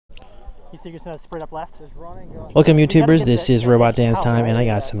You see, you're gonna spread up left. Welcome, YouTubers. This is Robot Dance time, and I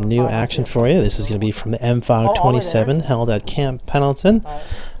got some new action for you. This is going to be from the MFOG 27 held at Camp Pendleton.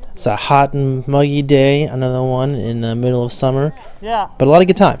 It's a hot and muggy day, another one in the middle of summer. Yeah. But a lot of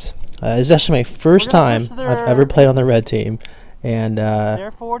good times. It's actually my first time I've ever played on the red team, and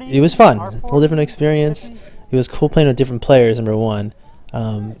it was fun. A little different experience. It was cool playing with different players, number one.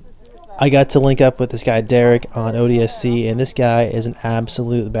 I got to link up with this guy Derek on ODSC, and this guy is an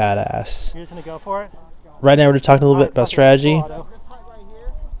absolute badass. You're just gonna go for it? Right now we're talking a little bit about strategy,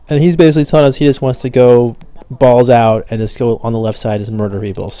 and he's basically telling us he just wants to go balls out and just go on the left side and murder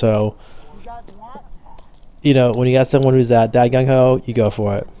people. So, you know, when you got someone who's that gung-ho, you go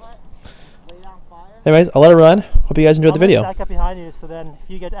for it. Anyways, I'll let it run. Hope you guys enjoyed the video. Back up behind you, so then if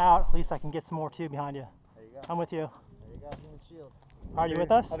you get out, at least I can get some more too behind you. I'm with you. Are you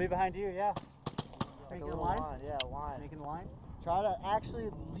with us? I'll be behind you, yeah. Making a line? Yeah, line. Making a line? Try to actually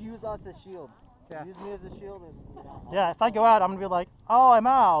use us as shield. Yeah. Use me as a shield. And, yeah, if I go out, I'm going to be like, oh, I'm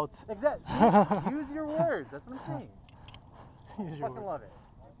out. Exactly. Use your words. That's what I'm saying. Fucking love it.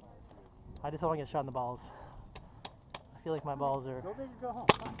 I just don't want to get shot in the balls. I feel like my balls are... Go big or go home.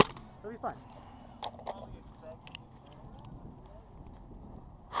 Fine. It'll be fine.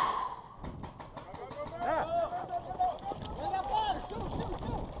 Yeah.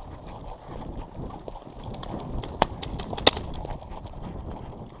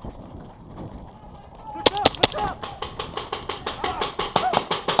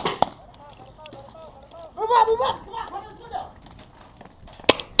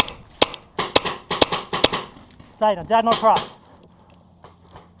 Dad, no cross.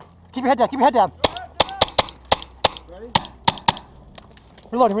 Keep your head down, keep your head down. Ready?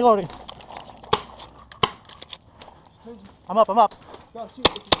 Reloading. I'm up. Go, shoot.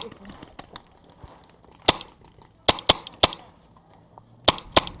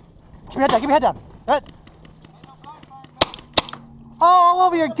 Keep your head down. Right. Oh, all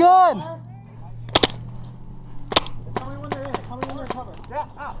over your gun. Tell me when they're in. Tell me when they're covered. Yeah,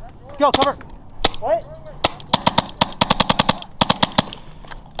 out. Go, cover. Wait.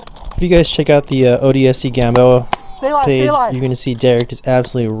 If you guys check out the ODSC Gamboa page, live. you're going to see Derek just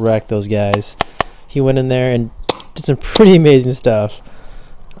absolutely wreck those guys. He went in there and did some pretty amazing stuff.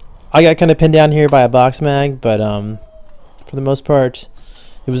 I got kind of pinned down here by a box mag, but for the most part,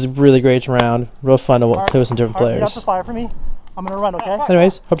 it was a really great round. Real fun to play with some different players. Get out the fire for me. I'm going to run, okay?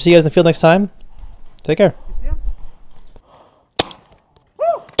 Anyways, hope to see you guys in the field next time. Take care.